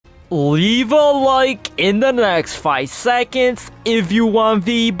Leave a like in the next 5 seconds if you want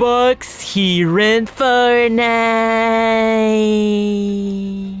V-Bucks here in Fortnite.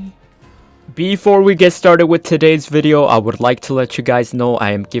 Before we get started with today's video, I would like to let you guys know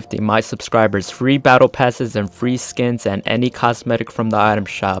I am gifting my subscribers free battle passes and free skins and any cosmetic from the item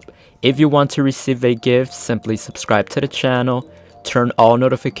shop. If you want to receive a gift, simply subscribe to the channel, turn all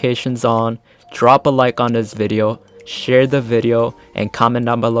notifications on, drop a like on this video, share the video, and comment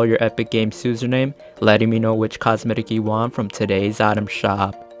down below your Epic Games username, letting me know which cosmetic you want from today's item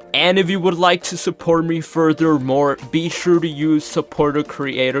shop. And if you would like to support me furthermore, be sure to use supporter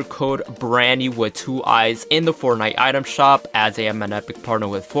creator code Brani with 2 eyes in the Fortnite item shop, as I am an Epic partner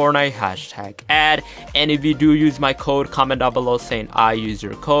with Fortnite, #ad. And if you do use my code, comment down below saying I use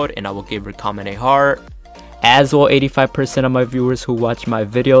your code and I will give your comment a heart. As well, 85% of my viewers who watch my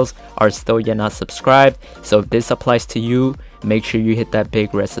videos are still yet not subscribed, so if this applies to you, make sure you hit that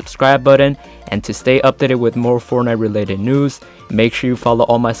big red subscribe button. And to stay updated with more Fortnite related news, make sure you follow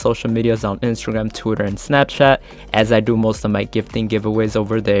all my social medias on Instagram, Twitter, and Snapchat, as I do most of my gifting giveaways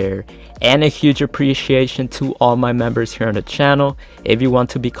over there. And a huge appreciation to all my members here on the channel. If you want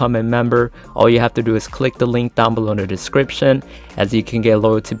to become a member, all you have to do is click the link down below in the description, as you can get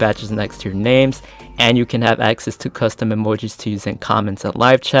loyalty badges next to your names, and you can have access to custom emojis to use in comments and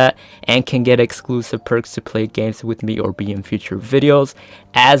live chat, and can get exclusive perks to play games with me or be in future videos.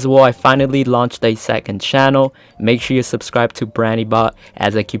 As well, I finally launched a second channel. Make sure you subscribe to Brani Bot,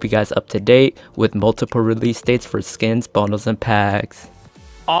 as I keep you guys up to date with multiple release dates for skins, bundles, and packs.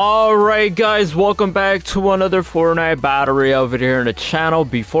 Alright guys, welcome back to another Fortnite battery over here on the channel.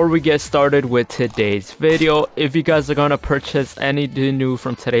 Before we get started with today's video, if you guys are going to purchase anything new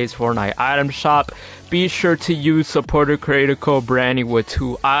from today's Fortnite item shop, be sure to use supporter creator code Brani with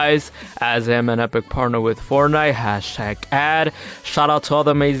 2 eyes, as I am an Epic partner with Fortnite, #ad. Shout out to all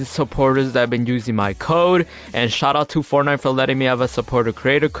the amazing supporters that have been using my code, and shout out to Fortnite for letting me have a supporter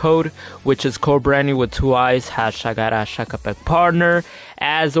creator code, which is code Brani with 2 eyes, #Epic partner.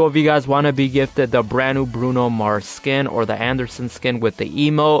 As well, if you guys want to be gifted the brand new Bruno Mars skin or the Anderson skin with the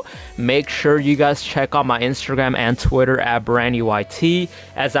emote, make sure you guys check out my Instagram and Twitter at BraniYT,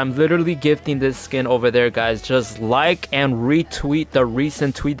 as I'm literally gifting this skin over there, guys. Just like and retweet the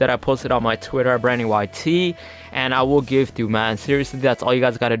recent tweet that I posted on my Twitter at BraniYT, and I will gift you, man. Seriously, that's all you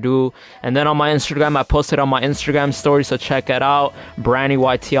guys gotta do. And then on my Instagram, I posted on my Instagram story, so check it out,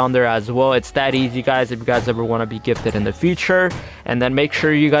 BraniYT on there as well. It's that easy, guys, if you guys ever want to be gifted in the future. And then make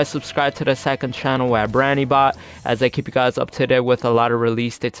sure you guys subscribe to the second channel at Brani Bot, as I keep you guys up to date with a lot of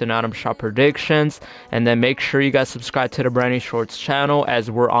release dates and item shop predictions. And then make sure you guys subscribe to the Brani Shorts channel, as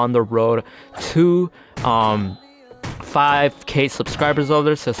we're on the road to 5k subscribers over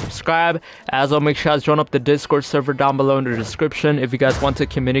there, so subscribe. As well, make sure you guys join up the Discord server down below in the description if you guys want to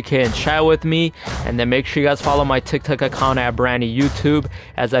communicate and chat with me. And then make sure you guys follow my TikTok account at Brani YouTube,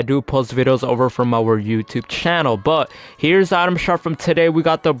 as I do post videos over from our YouTube channel. But here's the item shop from today. We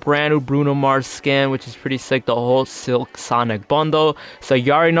got the brand new Bruno Mars skin, which is pretty sick, the whole Silk Sonic bundle. So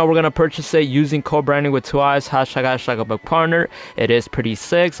you already know we're gonna purchase it using code Brani with 2 eyes, #Epic partner. It is pretty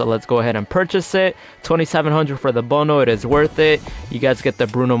sick, so let's go ahead and purchase it. 2,700 for the bundle. It is worth it. You guys get the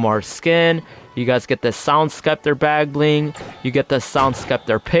Bruno Mars skin, you guys get the Sound Scepter bag bling, you get the Sound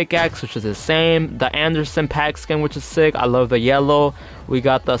Scepter pickaxe, which is the same, the Anderson pack skin, which is sick. I love the yellow. We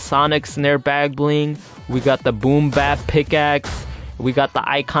got the Sonic snare bag bling, we got the Boom Bap pickaxe, we got the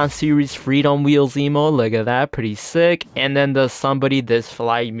Icon Series Freedom Wheels emo, look at that, pretty sick. And then the Somebody This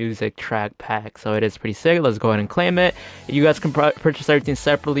Fly music track pack, so it is pretty sick. Let's go ahead and claim it. You guys can purchase everything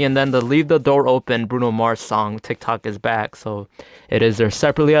separately. And then the Leave the Door Open Bruno Mars song, TikTok is back, so it is there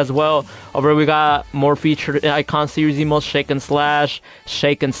separately as well. Over we got more featured Icon Series emos, Shake and Slash,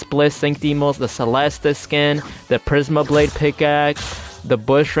 Shake and Split synced emos, the Celeste skin, the Prisma Blade pickaxe, the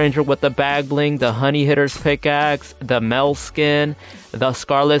Bush Ranger with the bag bling, the Honey Hitters pickaxe, the Mel skin, the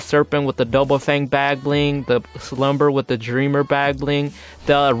Scarlet Serpent with the Double Fang bag bling, the Slumber with the Dreamer bag bling,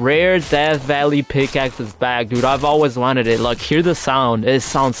 the rare Death Valley pickaxe is back, dude. I've always wanted it. Like, hear the sound, it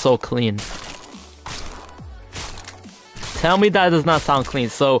sounds so clean. Tell me that does not sound clean.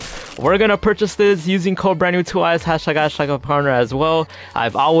 So we're gonna purchase this using code Brani with 2 eyes, #Epic partner as well.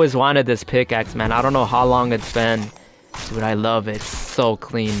 I've always wanted this pickaxe, man. I don't know how long it's been. Dude, I love it. It's so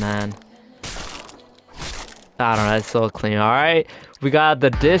clean, man. I don't know, it's so clean. Alright, we got the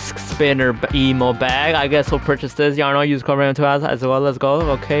disc spinner emo bag. I guess we'll purchase this. Y'all know, use code Brani with 2 eyes as well. Let's go.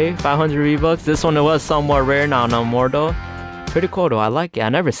 Okay, 500 V-Bucks. This one was somewhat rare, now no more though. Pretty cool though, I like it. I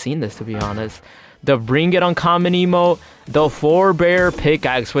never seen this, to be honest. the Bring It Uncommon emote, the 4-bear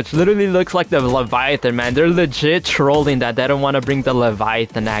pickaxe, which literally looks like the Leviathan, man. They're legit trolling that they don't want to bring the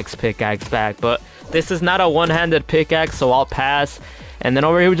Leviathan axe pickaxe back, but this is not a one-handed pickaxe, so I'll pass. And then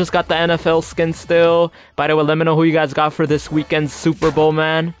over here we just got the NFL skin still. By the way, let me know who you guys got for this weekend's Super Bowl,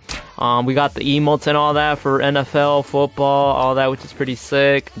 man. We got the emotes and all that for NFL, football, all that, which is pretty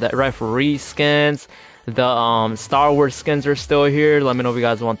sick. The referee skins, the Star Wars skins are still here. Let me know if you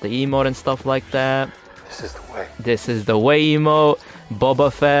guys want the emote and stuff like that. This is the way. This is the way emote,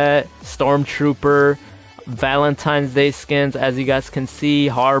 Boba Fett, Stormtrooper, Valentine's Day skins, as you guys can see,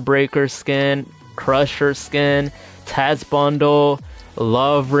 Heartbreaker skin, Crusher skin, Taz bundle,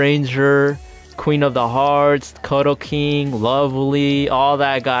 Love Ranger, Queen of the Hearts, Cuddle King, Lovely, all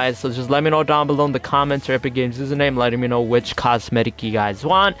that, guys. So just let me know down below in the comments or Epic Games username, letting me know which cosmetic you guys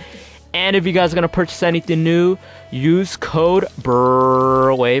want. And if you guys are gonna purchase anything new, use code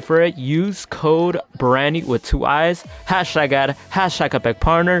use code Brani with 2 I's, hashtag ad, hashtag epic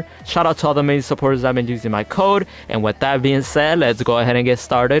partner. Shout out to all the amazing supporters that have been using my code. And with that being said, let's go ahead and get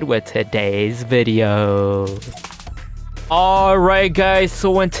started with today's video. Alright guys,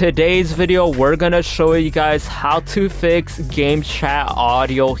 so in today's video we're gonna show you guys how to fix game chat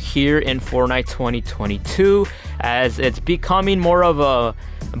audio here in Fortnite 2022, as it's becoming more of a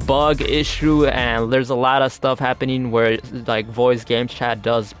bug issue and there's a lot of stuff happening where like voice game chat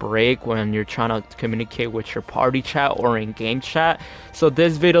does break when you're trying to communicate with your party chat or in game chat. So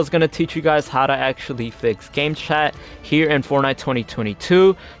this video is going to teach you guys how to actually fix game chat here in Fortnite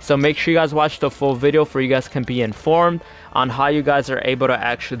 2022. So make sure you guys watch the full video for you guys can be informed on how you guys are able to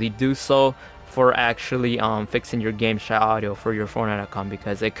actually do so for actually fixing your game chat audio for your Fortnite account,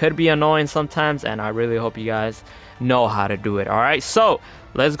 because it could be annoying sometimes and I really hope you guys know how to do it. Alright, so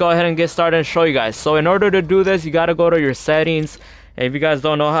let's go ahead and get started and show you guys. So in order to do this, you got to go to your settings. And if you guys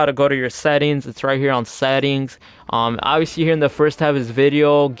don't know how to go to your settings, it's right here on settings. Obviously here in the first tab is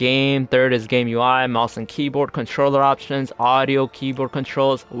video, game, third is game UI, mouse and keyboard, controller options, audio, keyboard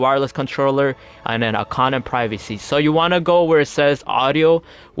controls, wireless controller, and then account and privacy. So you want to go where it says audio,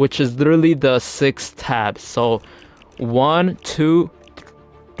 which is literally the 6th tab. So 1, 2,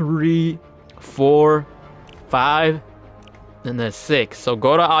 3, 4, 5, and then 6. So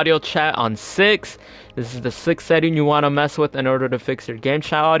go to audio chat on 6. This is the 6th setting you want to mess with in order to fix your game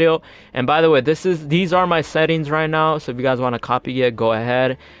chat audio. And by the way, these are my settings right now, so if you guys want to copy it, go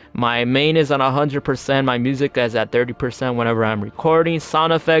ahead. My main is on 100%, my music is at 30% whenever I'm recording.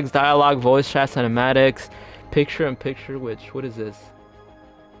 Sound effects, dialogue, voice chat, cinematics, picture in picture, what is this?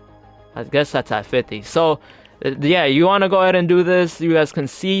 I guess that's at 50. So yeah, you want to go ahead and do this. You guys can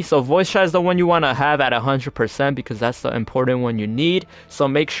see, so voice chat is the one you want to have at 100% because that's the important one you need. So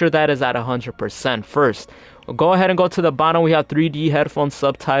make sure that is at 100% first. We'll go ahead and go to the bottom. We have 3D headphones,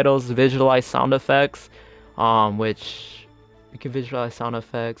 subtitles, visualize sound effects, which you can visualize sound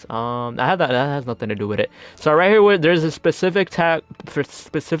effects. I have that has nothing to do with it. So right here, there's a specific tab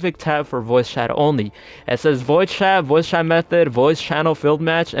for voice chat only. It says voice chat method, voice channel field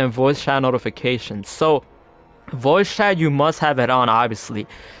match, and voice chat notifications. So voice chat, you must have it on, obviously.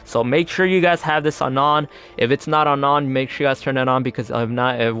 So make sure you guys have this on. If it's not on, make sure you guys turn it on, because if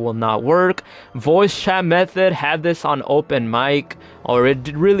not, it will not work. Voice chat method, have this on open mic, or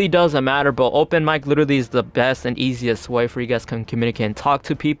it really doesn't matter, but open mic literally is the best and easiest way for you guys can communicate and talk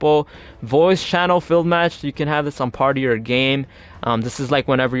to people. Voice channel field match, you can have this on party or game. This is like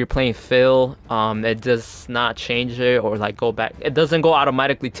whenever you're playing Phil, it does not change it or like go back. It doesn't go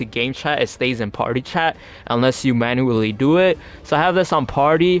automatically to game chat, it stays in party chat unless you manually do it. So I have this on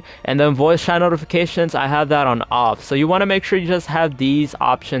party, and then voice chat notifications, I have that on off. So you want to make sure you just have these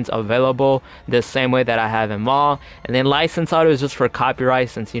options available the same way that I have them all. And then license audio is just for copyright,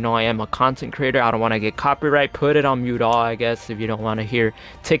 since you know I am a content creator, I don't want to get copyright. Put it on mute all, I guess, if you don't want to hear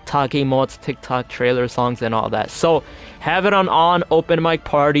TikTok emotes, TikTok trailer songs and all that. So have it on open mic,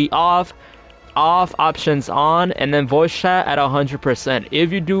 party off, options on, and then voice chat at 100%.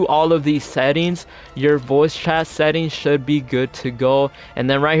 If you do all of these settings, your voice chat settings should be good to go. And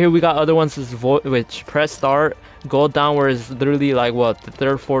then right here we got other ones, which press start, go down where it's literally like the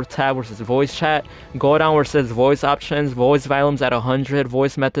 3rd, 4th tab where it says voice chat, go down where it says voice options, voice volumes at 100,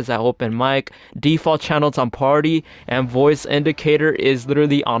 voice methods at open mic, default channels on party, and voice indicator is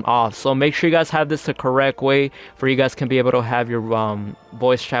literally on off. So make sure you guys have this the correct way for you guys can be able to have your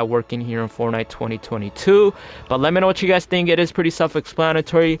voice chat working here in Fortnite 2022. But let me know what you guys think. It is pretty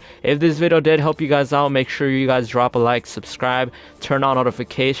self-explanatory. If this video did help you guys out, make sure you guys drop a like, subscribe, turn on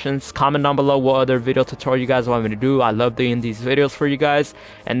notifications, comment down below what other video tutorial you guys want me me to do. I love doing these videos for you guys.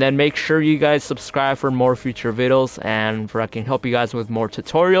 And then make sure you guys subscribe for more future videos, and for I can help you guys with more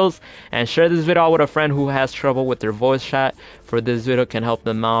tutorials. And share this video out with a friend who has trouble with their voice chat, for this video can help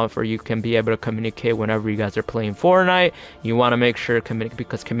them out, for you can be able to communicate whenever you guys are playing Fortnite. You want to make sure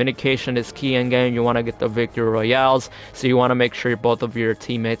because communication is key in game. You want to get the victory royales, so you want to make sure both of your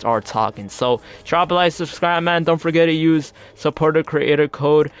teammates are talking. So drop a like, subscribe, man. Don't forget to use supporter creator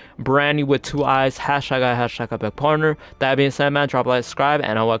code Brani with 2 eyes, hashtag back partner. That being said, man, drop a like, subscribe,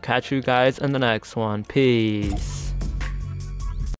 and I will catch you guys in the next one. Peace.